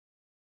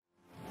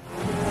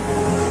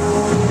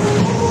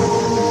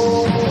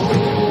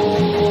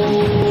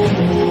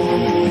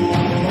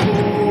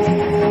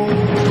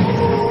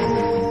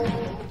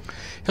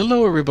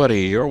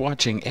everybody, you're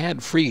watching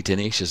ad-free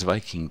Tenacious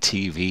Viking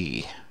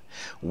TV.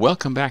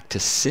 Welcome back to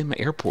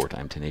SimAirport.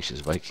 I'm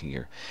Tenacious Viking,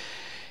 your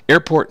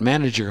airport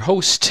manager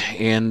host,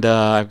 and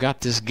I've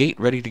got this gate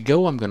ready to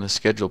go. I'm going to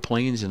schedule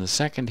planes in a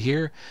second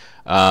here.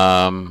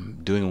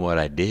 Doing what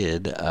I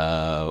did.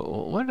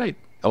 What did I...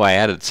 Oh, I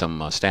added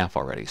some staff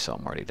already, so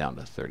I'm already down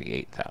to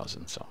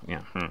 38,000. So,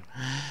 yeah.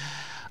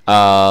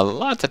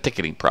 Lots of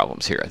ticketing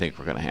problems here. I think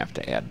we're going to have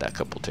to add a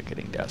couple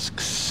ticketing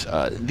desks.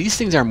 These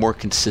things are more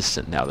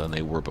consistent now than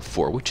they were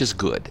before, which is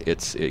good.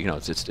 It's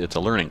a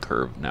learning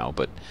curve now,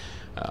 but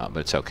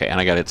it's okay. And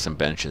I got to get some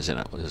benches in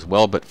it as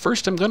well. But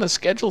first, I'm going to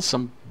schedule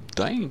some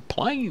dang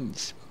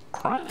planes.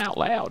 Crying out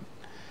loud.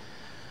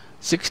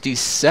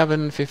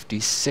 67,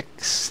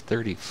 56,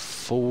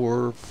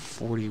 34,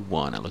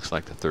 41. It looks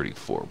like the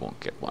 34 won't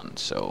get one,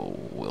 so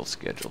we'll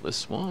schedule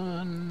this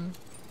one.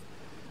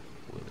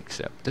 We'll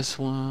accept this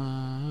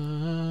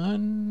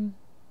one.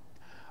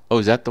 Oh,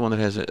 is that the one that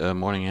has a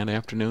morning and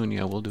afternoon?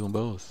 Yeah, we'll do them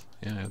both.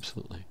 Yeah,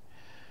 absolutely.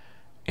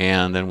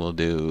 And then we'll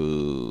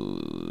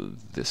do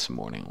this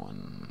morning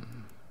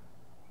one.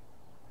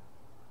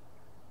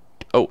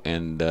 Oh,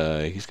 and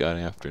he's got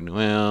afternoon.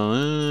 Well,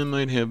 I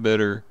might have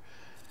better.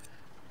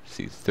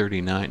 See,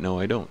 39. No,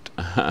 I don't.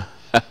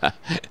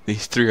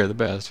 These three are the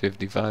best,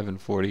 55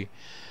 and 40,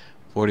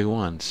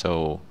 41.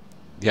 So,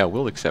 yeah,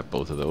 we'll accept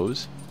both of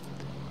those.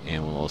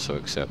 And we'll also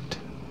accept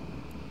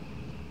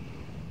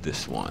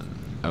this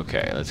one.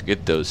 Okay, let's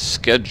get those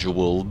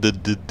scheduled.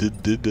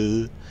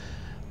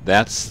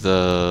 That's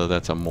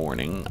a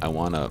morning. I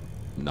want to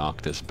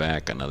knock this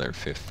back another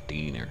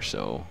 15 or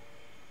so.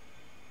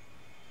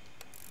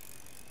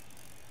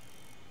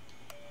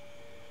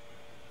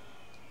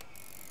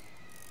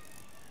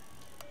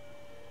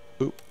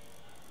 Oop.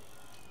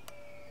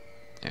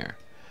 There.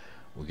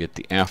 We'll get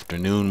the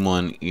afternoon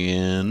one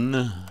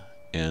in,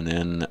 and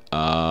then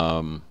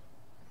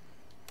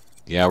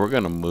yeah, we're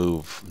gonna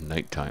move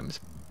night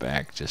times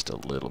back just a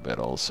little bit.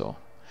 Also,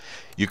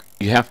 you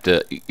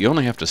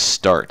only have to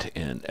start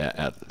in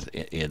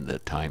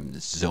the time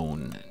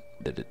zone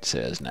that it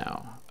says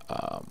now,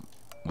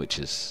 which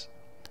is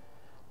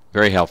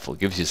very helpful. It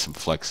gives you some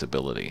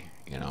flexibility,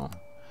 you know,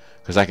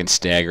 because I can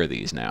stagger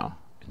these now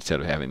instead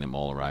of having them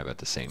all arrive at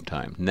the same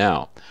time.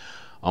 Now,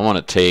 I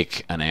want to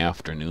take an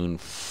afternoon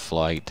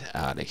flight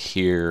out of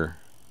here.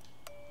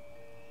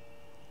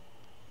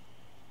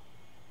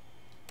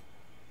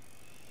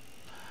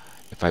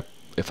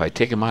 If I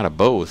take them out of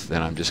both,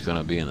 then I'm just going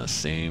to be in the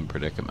same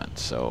predicament.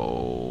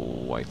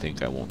 So I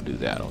think I won't do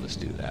that. I'll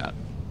just do that.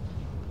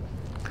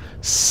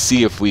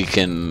 See if we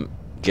can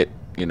get,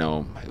 you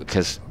know,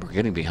 because we're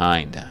getting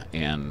behind.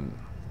 And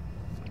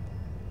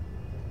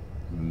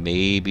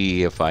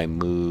maybe if I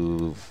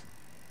move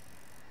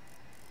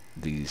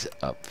these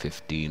up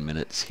 15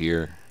 minutes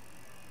here,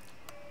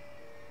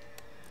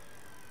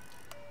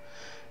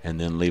 and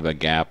then leave a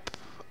gap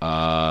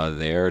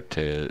there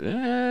to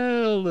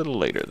a little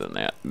later than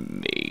that,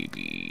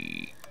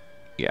 maybe.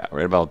 Yeah,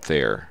 right about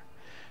there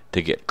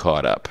to get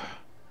caught up.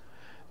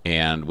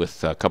 And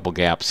with a couple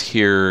gaps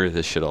here,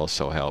 this should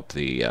also help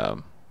the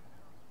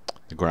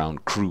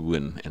ground crew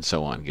and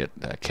so on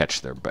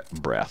catch their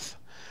breath.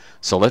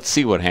 So let's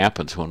see what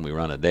happens when we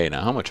run a day.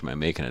 Now, how much am I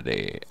making a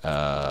day?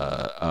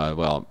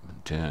 Well,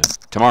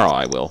 tomorrow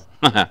I will.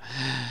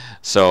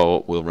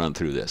 So we'll run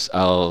through this.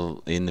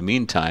 In the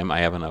meantime, I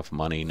have enough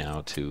money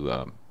now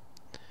to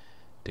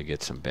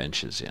get some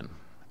benches in.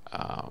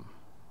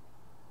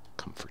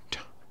 Comfort.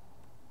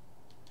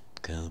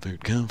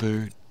 Comfort,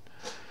 comfort.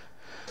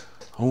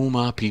 Oh,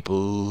 my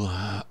people.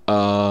 I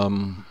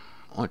want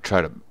to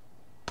try to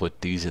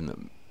put these in the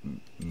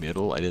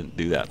middle. I didn't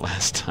do that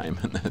last time,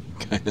 and that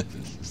kind of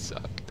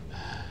sucked.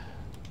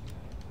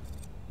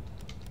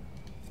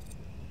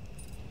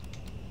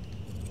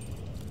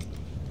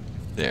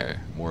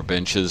 There, more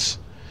benches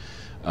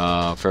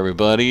for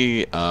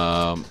everybody.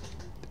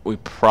 We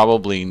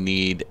probably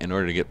need, in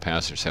order to get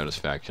passenger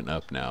satisfaction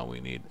up now,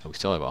 we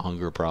still have a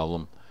hunger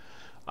problem.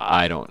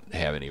 I don't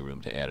have any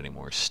room to add any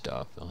more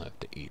stuff. They'll have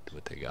to eat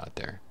what they got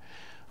there.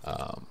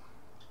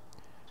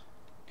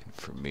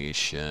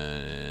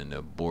 Information,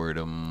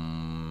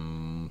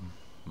 boredom,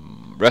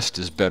 rest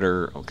is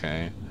better,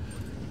 okay.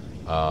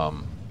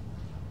 But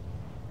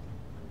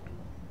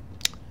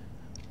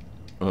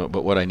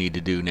what I need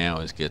to do now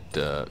is get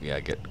a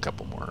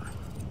couple more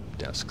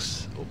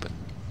desks open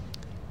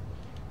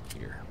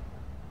here.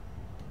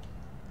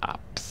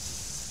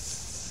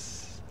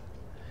 Ops.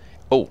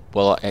 Oh,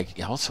 well, I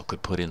also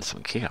could put in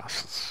some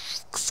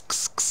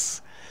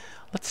kiosks.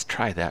 Let's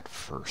try that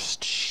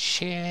first,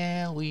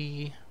 shall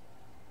we?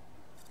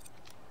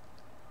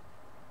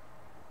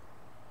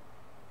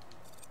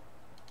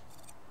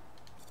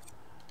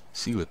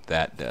 See what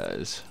that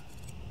does.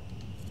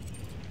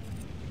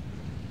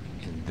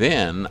 And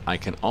then I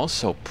can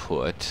also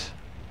put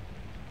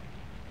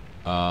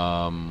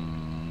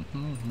an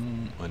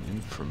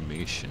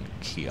information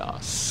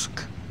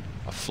kiosk,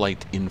 a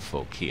flight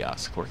info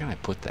kiosk. Where can I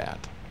put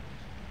that?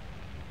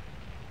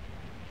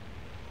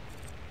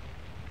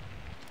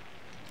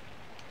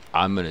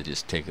 I'm gonna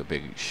just take a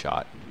big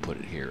shot and put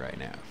it here right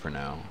now for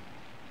now.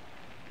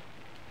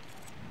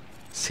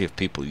 See if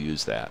people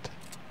use that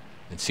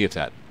and see if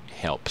that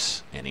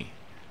helps any.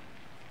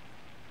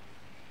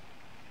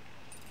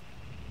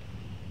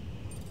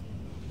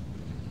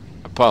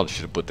 I probably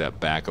should have put that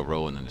back a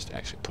row and then just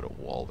actually put a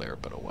wall there,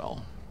 but oh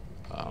well.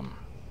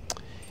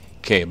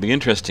 Okay, it'll be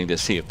interesting to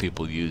see if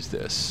people use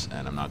this,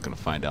 and I'm not going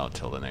to find out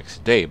till the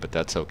next day, but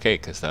that's okay,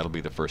 because that'll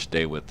be the first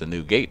day with the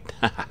new gate.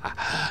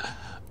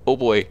 Oh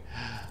boy.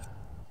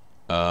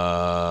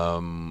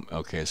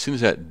 Okay, as soon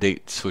as that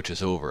date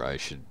switches over, I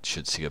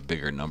should see a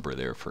bigger number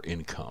there for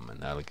income,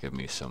 and that'll give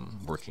me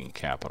some working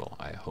capital,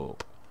 I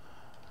hope.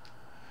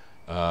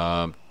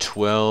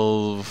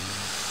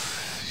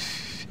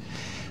 12.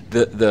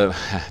 The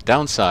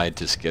downside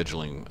to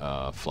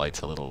scheduling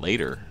flights a little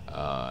later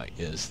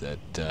is that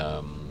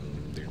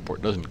the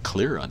airport doesn't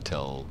clear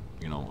until,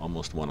 you know,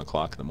 almost 1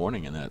 o'clock in the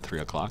morning, and then at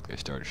 3 o'clock they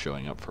started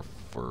showing up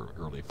for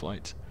early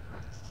flights.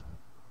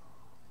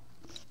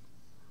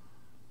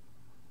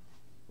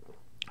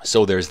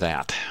 So there's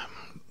that,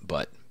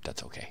 but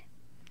that's okay.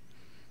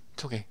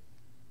 It's okay.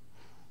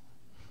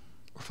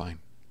 We're fine.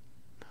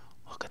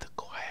 Look at the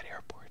quiet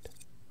airport.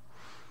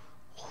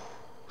 Oh,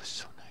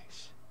 so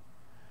nice.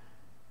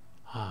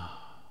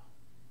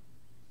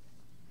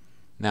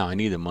 Now I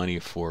need the money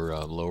for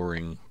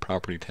lowering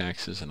property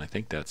taxes, and I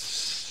think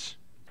that's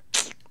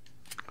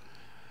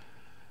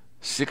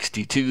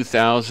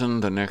 62,000.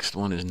 The next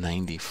one is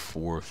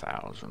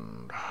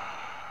 94,000.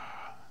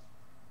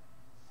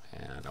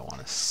 And I don't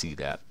want to see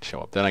that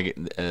show up. Then I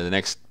get the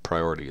next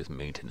priority is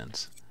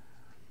maintenance.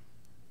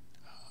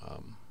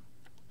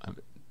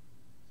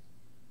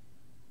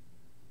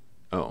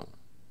 Oh,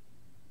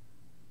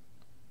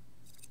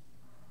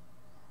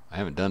 I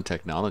haven't done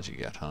technology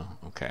yet, huh?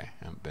 Okay,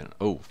 I haven't been.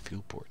 Oh,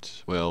 fuel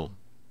ports. Well,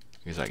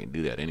 I guess I can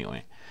do that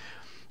anyway.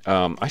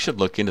 I should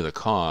look into the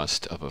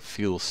cost of a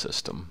fuel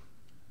system.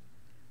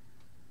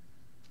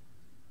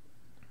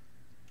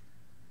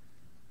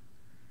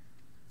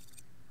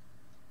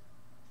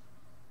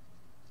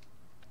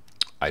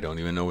 I don't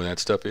even know where that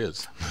stuff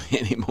is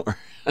anymore.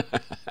 I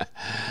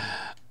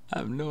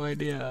have no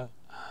idea.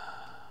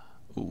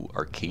 Ooh,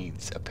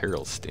 arcades,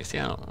 apparel stand. See,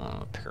 I don't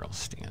want apparel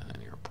stand in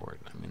an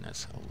airport. I mean,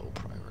 that's a low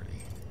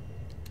priority.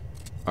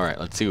 All right,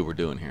 let's see what we're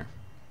doing here.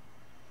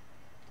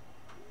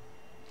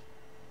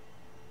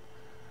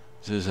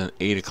 This is an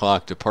 8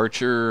 o'clock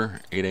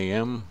departure, 8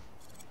 a.m.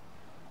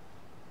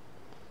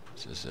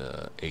 This is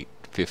a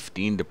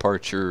 8:15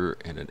 departure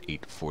and an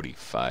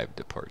 8:45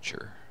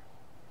 departure.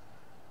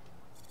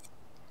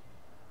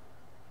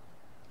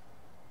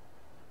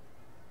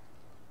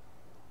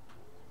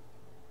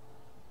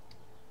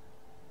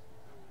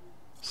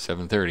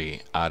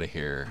 $7:30 out of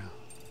here.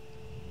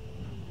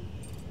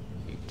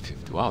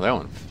 8:50. Wow, that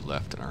one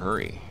left in a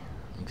hurry.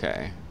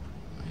 Okay,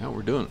 yeah,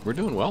 we're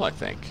doing well, I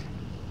think.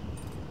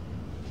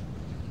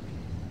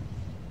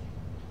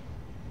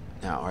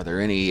 Now, are there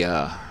any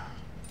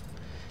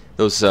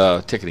those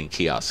ticketing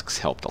kiosks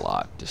helped a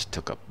lot. Just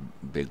took a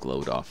big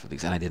load off of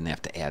these, and I didn't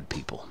have to add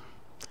people.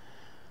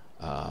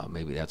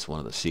 Maybe that's one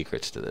of the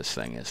secrets to this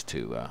thing, is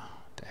to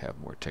have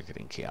more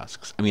ticketing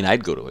kiosks. I mean,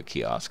 I'd go to a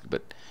kiosk,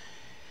 but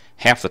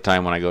half the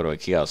time when I go to a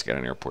kiosk at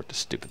an airport, the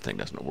stupid thing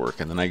doesn't work.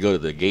 And then I go to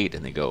the gate,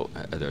 and they go,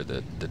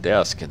 the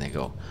desk, and they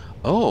go,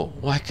 "Oh,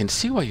 well, I can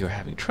see why you're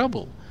having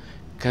trouble,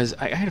 because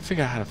I had to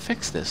figure out how to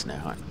fix this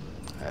now." And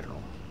I don't know.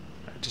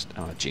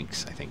 I'm a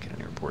jinx, I think, at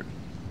an airport.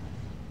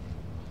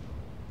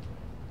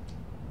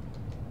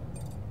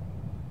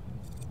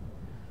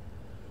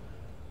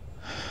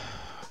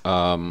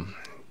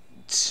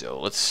 So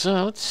let's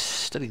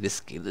study this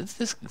game.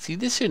 See,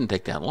 this shouldn't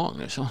take that long.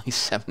 There's only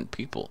 7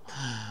 people.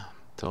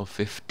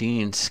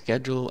 12:15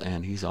 schedule,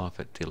 and he's off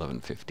at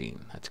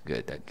 11:15. That's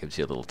good. That gives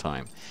you a little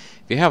time.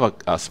 If you have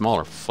a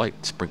smaller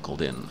flight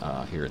sprinkled in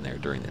here and there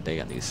during the day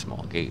on these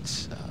small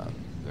gates,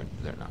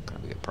 they're not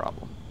going to be a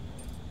problem.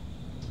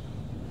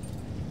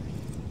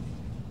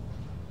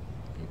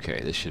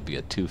 Okay, this should be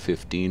a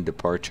 2:15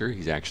 departure.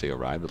 He's actually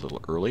arrived a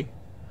little early.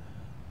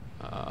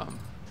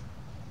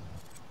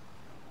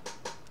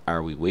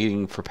 Are we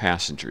waiting for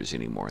passengers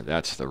anymore?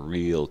 That's the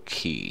real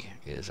key,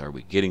 is are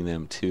we getting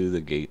them to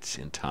the gates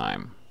in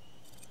time?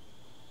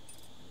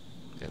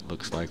 It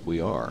looks like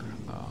we are.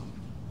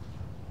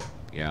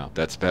 Yeah,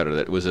 that's better.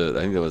 I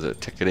think that was a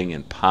ticketing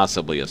and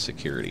possibly a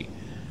security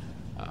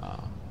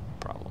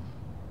problem.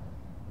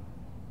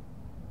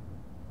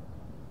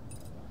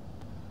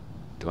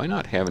 Do I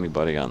not have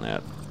anybody on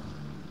that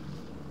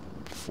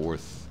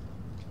 4th?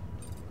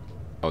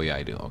 Oh yeah,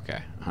 I do.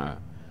 Okay.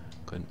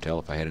 Couldn't tell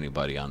if I had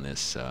anybody on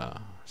this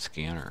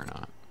scanner or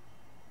not.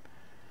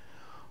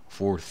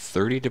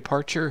 4:30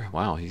 departure.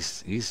 Wow,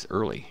 he's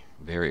early,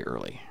 very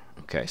early.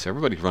 Okay, so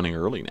everybody's running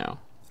early now.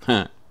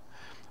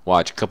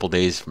 Watch, a couple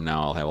days from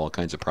now, I'll have all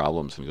kinds of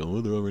problems and go,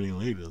 "Oh, they're already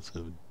late."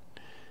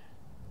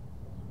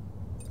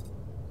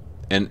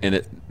 And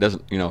it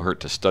doesn't,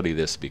 hurt to study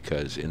this,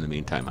 because in the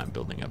meantime I'm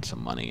building up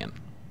some money, and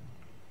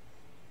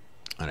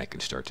I can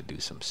start to do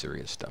some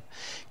serious stuff,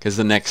 because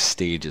the next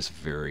stage is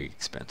very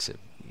expensive.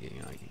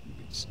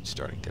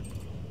 starting to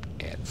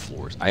add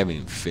floors. I haven't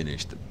even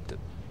finished the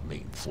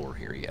main floor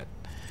here yet.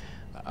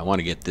 I want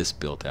to get this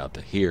built out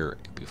to here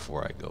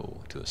before I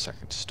go to a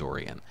second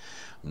story, and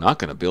I'm not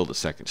going to build a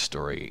second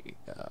story,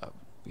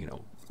 you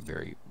know,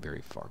 very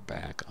far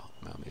back.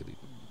 I'll maybe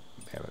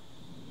have it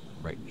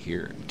right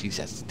here. Geez,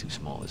 that's too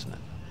small, isn't it?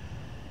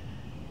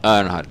 I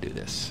don't know how to do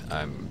this.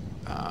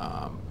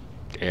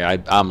 Yeah,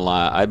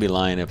 I'd be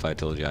lying if I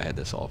told you I had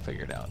this all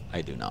figured out.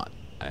 I do not.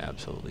 I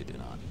absolutely do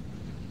not.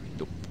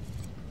 Nope.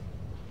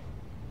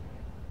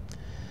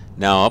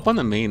 Now, up on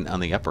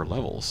the upper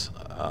levels,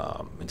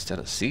 instead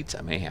of seats,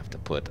 I may have to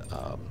put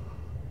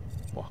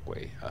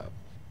walkway.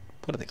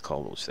 What do they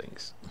call those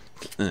things?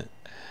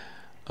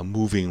 A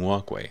moving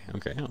walkway.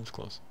 Okay, that was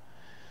close.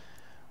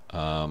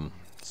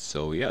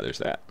 So yeah, there's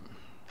that.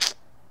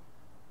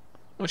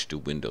 How much do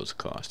windows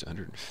cost?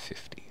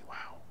 150. Wow.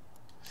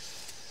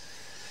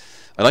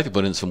 I'd like to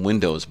put in some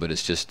windows, but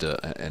it's just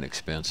an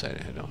expense I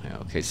don't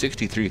have. Okay,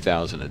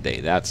 63,000 a day.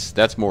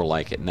 That's more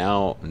like it.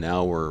 Now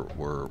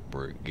we're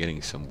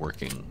getting some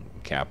working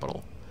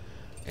capital,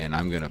 and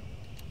I'm gonna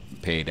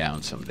pay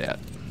down some debt.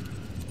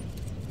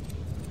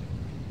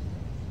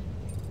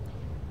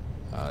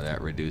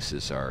 That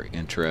reduces our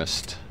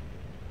interest.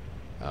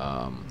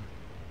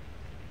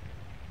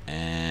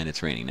 And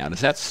it's raining. Now,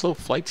 does that slow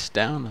flights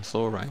down,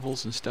 slow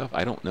arrivals and stuff?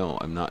 I don't know.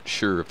 I'm not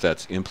sure if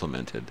that's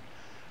implemented.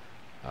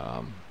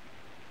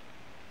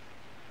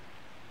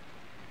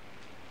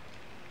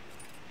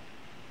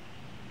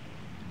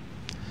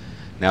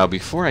 Now,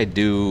 before I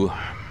do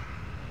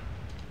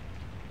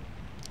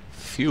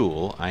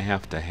fuel, I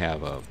have to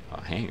have a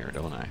hangar,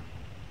 don't I?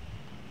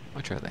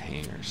 I'll try the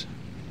hangars.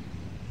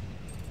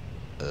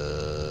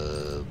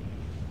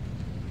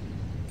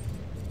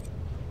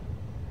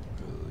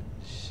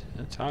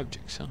 That's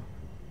objects, huh?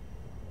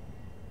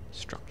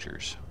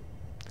 Structures.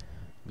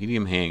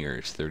 Medium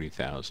hangars,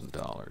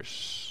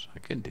 $30,000. I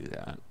can do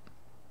that.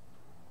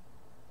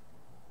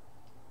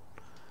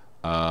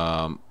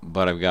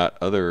 But I've got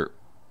other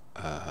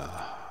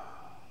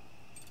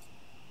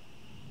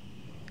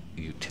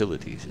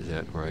utilities. Is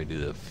that where I do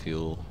the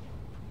fuel?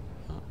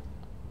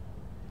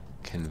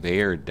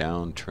 Conveyor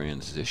down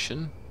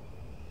transition?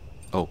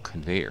 Oh,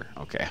 conveyor.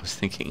 Okay, I was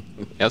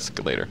thinking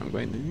escalator. I'm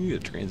going to need a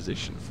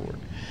transition for it.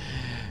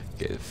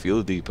 Okay,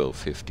 fuel depot,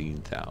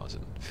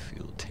 15,000.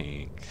 Fuel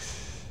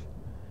tanks.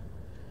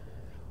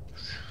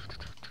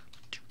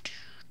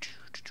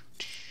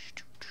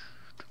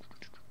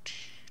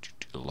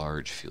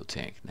 Large fuel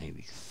tank,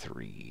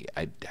 93.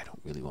 I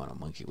don't really want to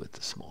monkey with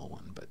the small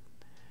one, but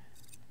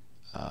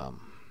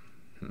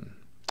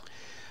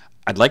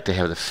I'd like to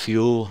have the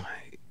fuel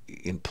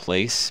in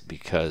place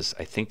because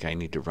I think I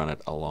need to run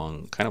it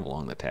along, kind of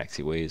along the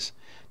taxiways,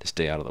 to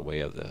stay out of the way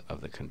of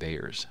the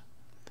conveyors.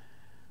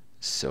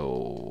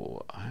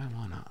 So I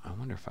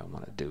wonder if I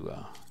want to do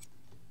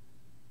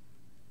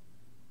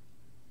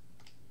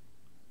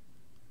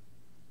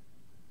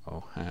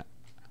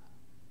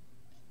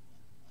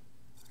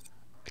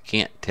I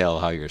can't tell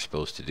how you're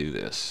supposed to do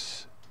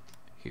this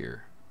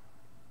here.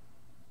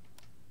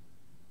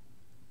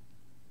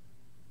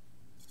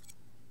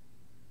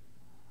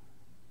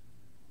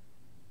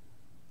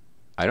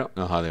 I don't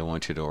know how they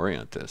want you to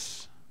orient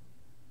this.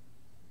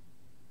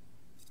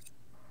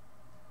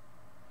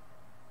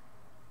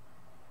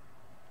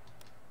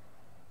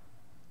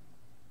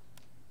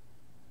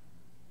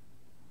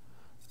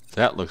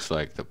 That looks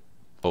like the,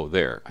 oh,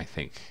 there, I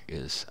think,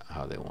 is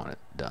how they want it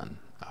done.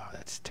 Oh,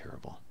 that's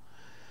terrible.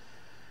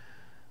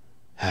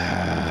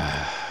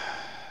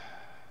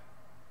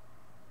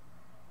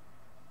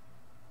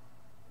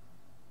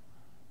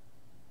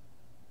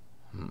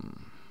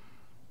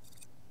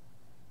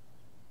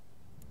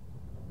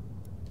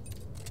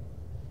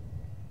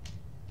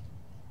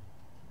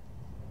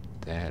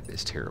 That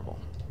is terrible.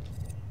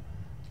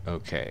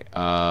 Okay.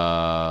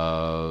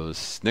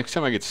 Next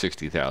time I get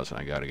 60,000,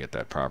 I got to get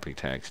that property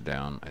tax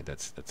down.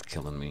 That's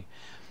killing me.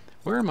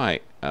 Where am I?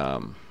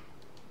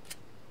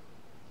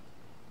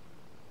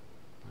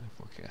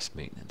 Forecast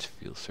maintenance,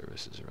 field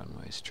services,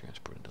 runways,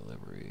 transport and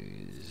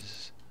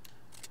deliveries.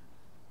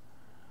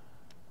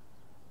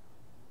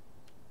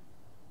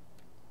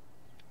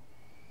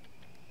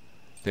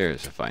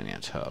 There's a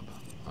finance hub.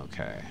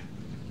 Okay.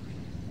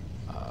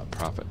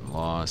 Profit and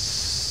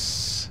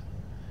loss.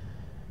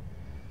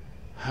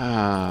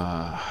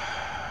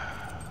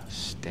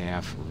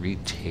 Staff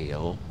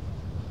retail.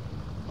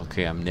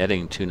 Okay, I'm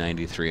netting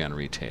 293 on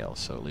retail,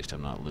 so at least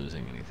I'm not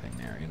losing anything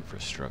there.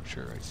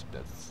 Infrastructure,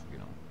 that's, you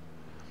know,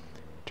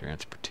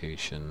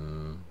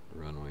 transportation,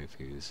 runway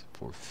fees,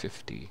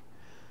 450.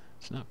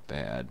 It's not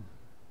bad.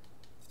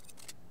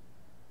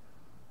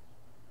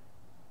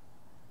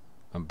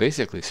 I'm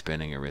basically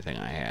spending everything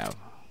I have.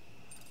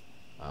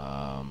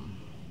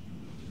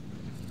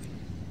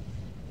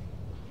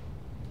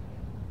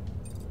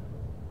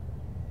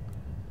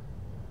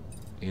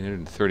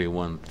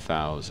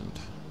 831,000.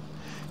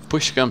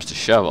 Push comes to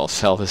shove, I'll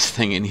sell this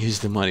thing and use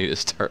the money to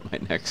start my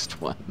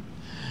next one.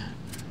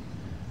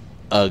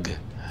 Ugh.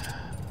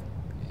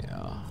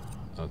 Yeah.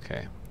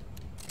 Okay.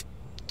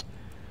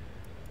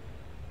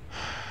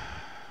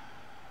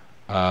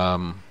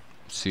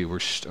 See,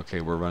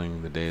 okay. We're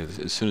running the day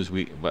as soon as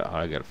we. Well,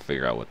 I got to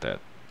figure out what that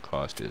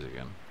cost is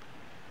again.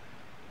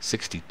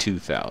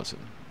 62,000.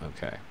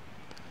 Okay.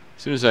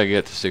 As soon as I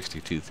get to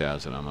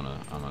 62,000, I'm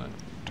gonna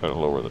try to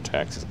lower the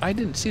taxes. I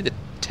didn't see the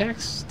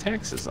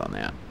taxes on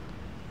that.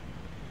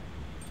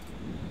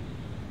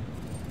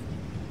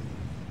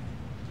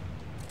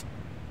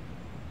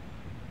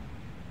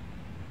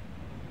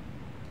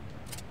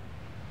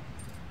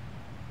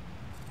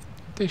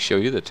 Did they show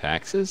you the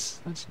taxes?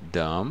 That's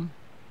dumb.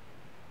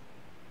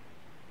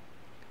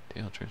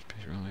 Daily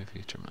transportation, railway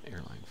fees, terminal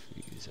airline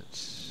fees.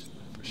 That's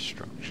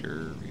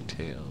infrastructure,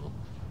 retail,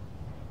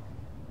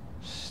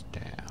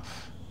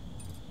 staff.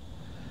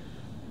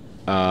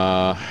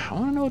 I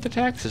want to know what the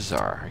taxes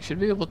are. I should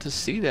be able to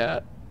see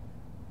that.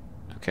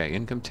 Okay,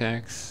 income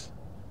tax.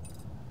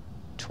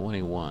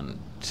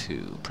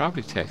 21.2.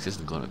 Property tax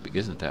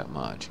isn't that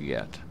much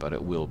yet, but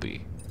it will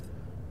be.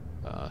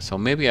 So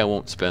maybe I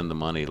won't spend the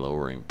money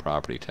lowering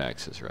property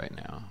taxes right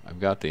now. I've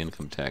got the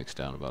income tax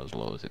down about as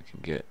low as it can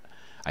get,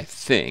 I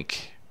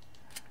think.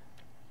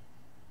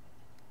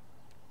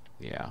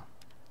 Yeah.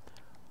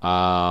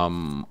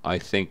 I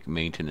think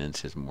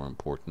maintenance is more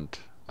important.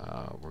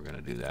 We're going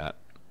to do that.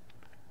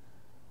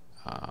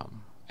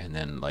 And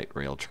then light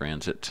rail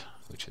transit,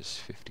 which is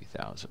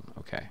 50,000.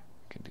 Okay,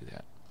 can do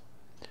that.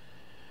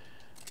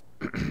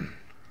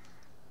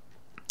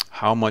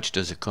 How much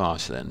does it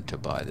cost then to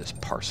buy this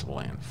parcel of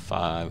land?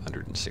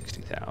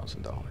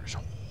 $560,000.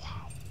 Wow.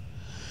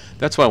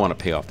 That's why I want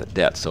to pay off the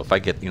debt. So if I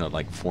get,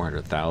 like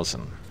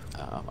 400,000,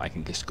 I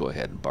can just go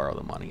ahead and borrow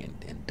the money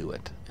and do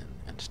it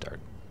and start,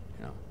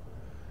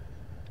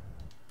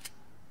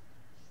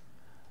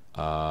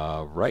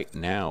 Right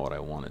now, what I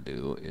want to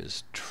do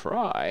is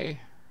try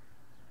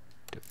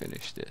to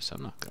finish this.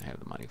 I'm not going to have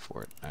the money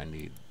for it. I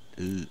need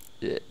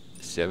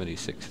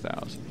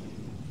 76,000.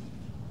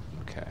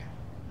 Okay.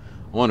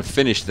 I want to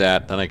finish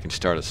that, then I can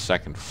start a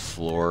second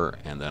floor,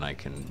 and then I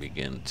can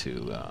begin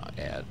to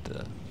add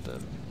the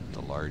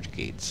large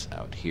gates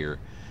out here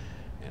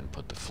and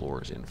put the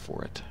floors in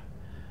for it.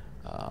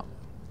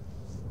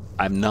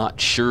 I'm not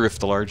sure if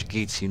the large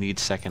gates you need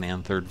second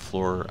and third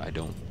floor. I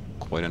don't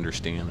quite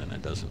understand, and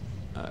it doesn't.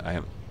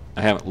 I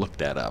haven't looked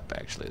that up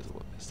actually.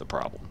 Is the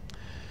problem.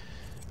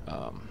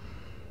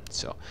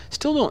 So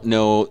still don't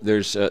know.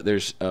 There's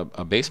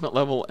a basement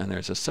level and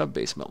there's a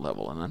sub-basement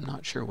level, and I'm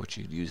not sure what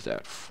you'd use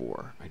that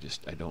for. I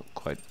don't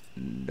quite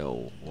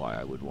know why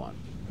I would want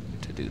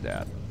to do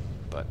that,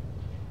 but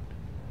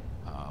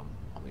I'll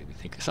maybe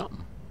think of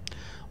something.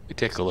 Let me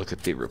take a look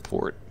at the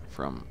report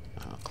from.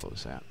 I'll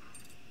close that.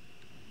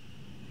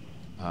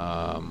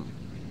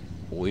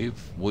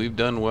 We've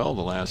done well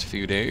the last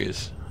few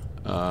days.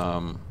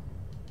 No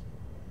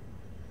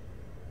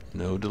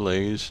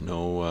delays,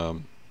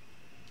 no.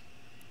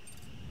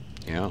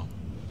 Yeah.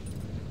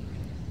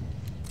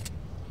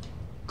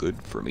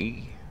 Good for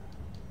me.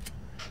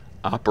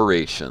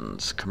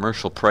 Operations.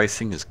 Commercial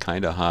pricing is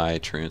kind of high.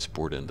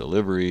 Transport and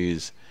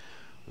deliveries.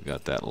 We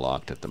got that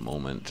locked at the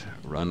moment.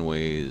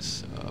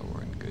 Runways.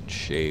 We're in good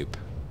shape.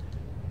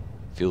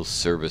 Field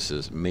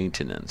services.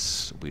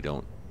 Maintenance. We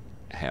don't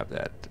have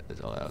that as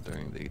allowed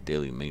during the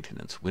daily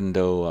maintenance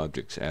window.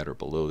 Objects at or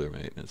below their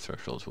maintenance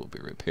thresholds will be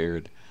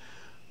repaired.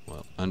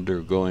 While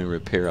undergoing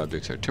repair,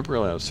 objects are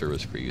temporarily out of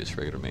service for use.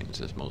 Regular maintenance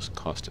is most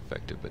cost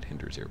effective but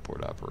hinders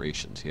airport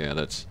operations. Yeah,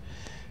 that's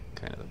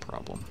kind of the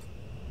problem.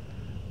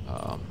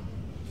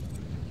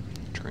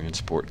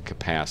 Transport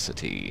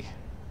capacity.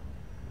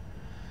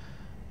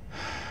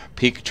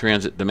 Peak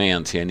transit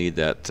demand. See, I need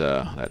that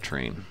that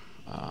train.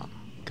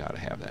 Gotta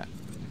have that.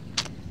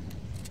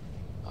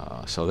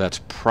 So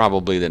that's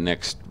probably the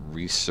next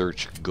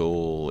research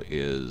goal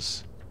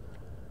is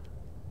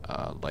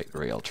light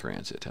rail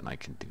transit, and I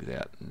can do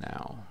that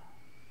now.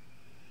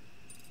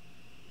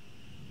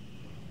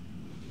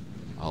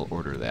 I'll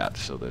order that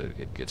so that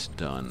it gets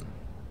done,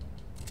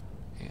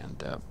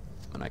 and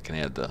I can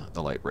add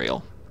the light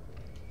rail.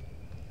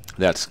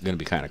 That's going to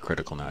be kind of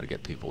critical now to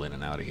get people in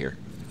and out of here.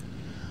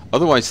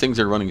 Otherwise, things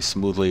are running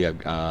smoothly.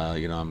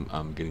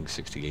 I'm getting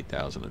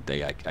 68,000 a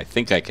day. I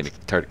think I can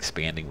start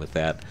expanding with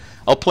that.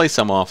 I'll play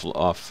some off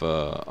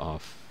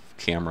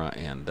camera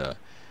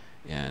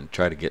and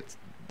try to get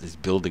this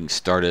building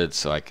started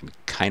so I can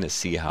kind of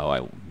see how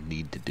I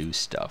need to do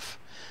stuff.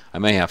 I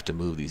may have to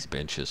move these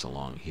benches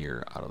along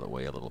here out of the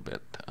way a little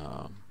bit.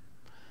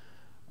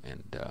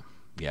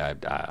 Yeah,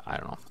 I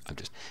don't know.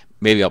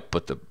 Maybe I'll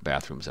put the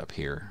bathrooms up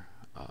here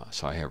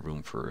so I have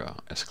room for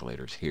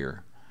escalators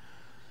here.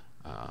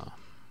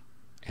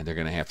 And they're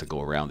going to have to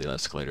go around the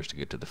escalators to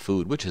get to the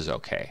food, which is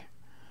okay.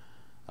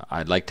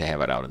 I'd like to have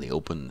it out in the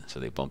open so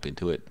they bump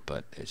into it,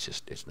 but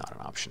it's not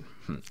an option.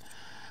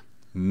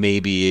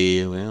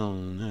 Maybe, well,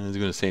 I was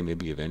going to say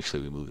maybe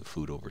eventually we move the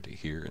food over to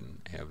here and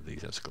have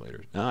these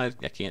escalators. No, I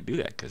can't do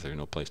that because there's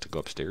no place to go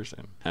upstairs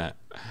then.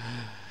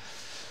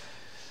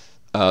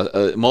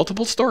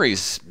 Multiple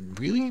stories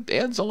really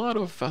adds a lot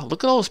of.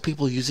 Look at all those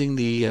people using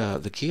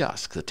the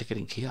kiosks, the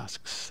ticketing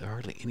kiosks. There are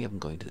hardly any of them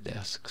going to the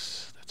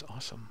desks. That's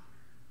awesome.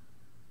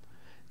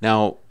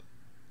 Now,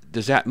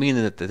 does that mean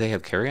that they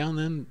have carry-on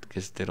then?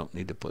 Because they don't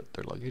need to put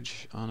their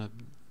luggage on a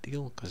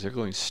deal? Because they're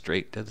going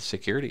straight to the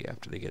security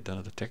after they get done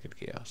at the ticket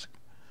kiosk.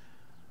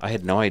 I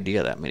had no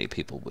idea that many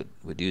people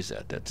would use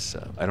that. That's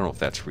I don't know if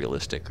that's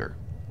realistic or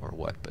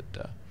what,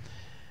 but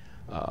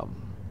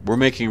we're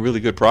making really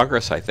good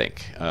progress, I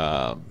think.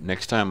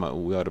 Next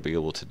time we ought to be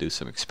able to do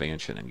some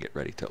expansion and get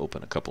ready to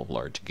open a couple of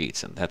large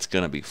gates, and that's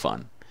going to be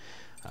fun.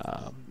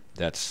 I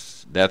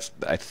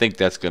think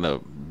that's going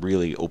to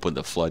really open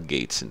the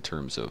floodgates in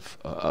terms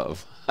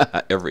of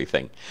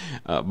everything,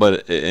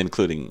 but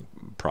including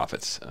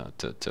profits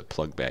to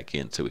plug back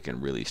in so we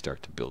can really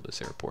start to build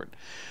this airport.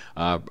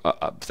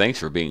 Thanks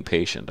for being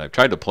patient. I've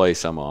tried to play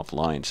some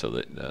offline so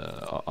that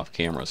off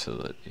camera so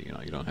that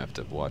you don't have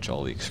to watch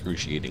all the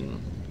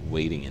excruciating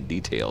waiting and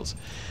details.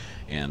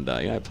 And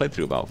I played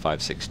through about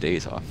 5-6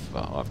 days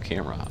off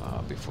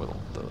camera before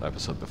the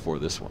episode before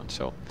this one.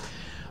 So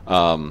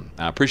I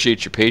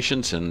appreciate your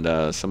patience,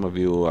 and some of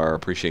you are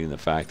appreciating the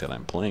fact that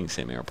I'm playing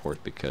SimAirport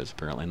because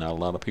apparently not a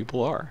lot of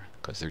people are,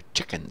 because they're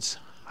chickens.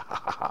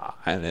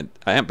 And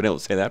I haven't been able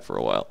to say that for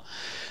a while.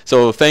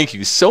 So thank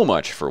you so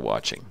much for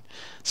watching.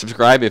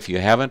 Subscribe if you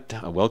haven't.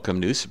 Welcome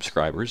new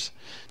subscribers.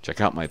 Check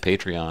out my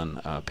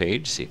Patreon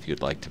page. See if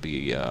you'd like to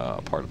be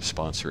a part of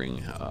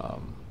sponsoring,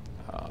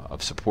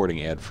 of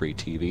supporting ad-free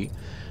TV,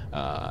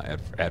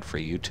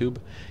 ad-free YouTube.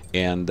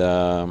 And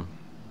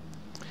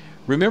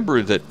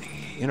remember that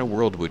in a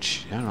world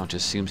which, I don't know,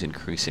 just seems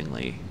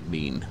increasingly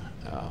mean,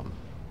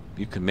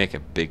 you can make a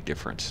big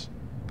difference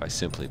by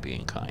simply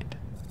being kind.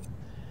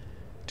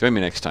 Join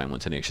me next time when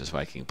Tenacious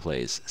Viking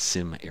plays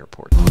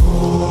SimAirport.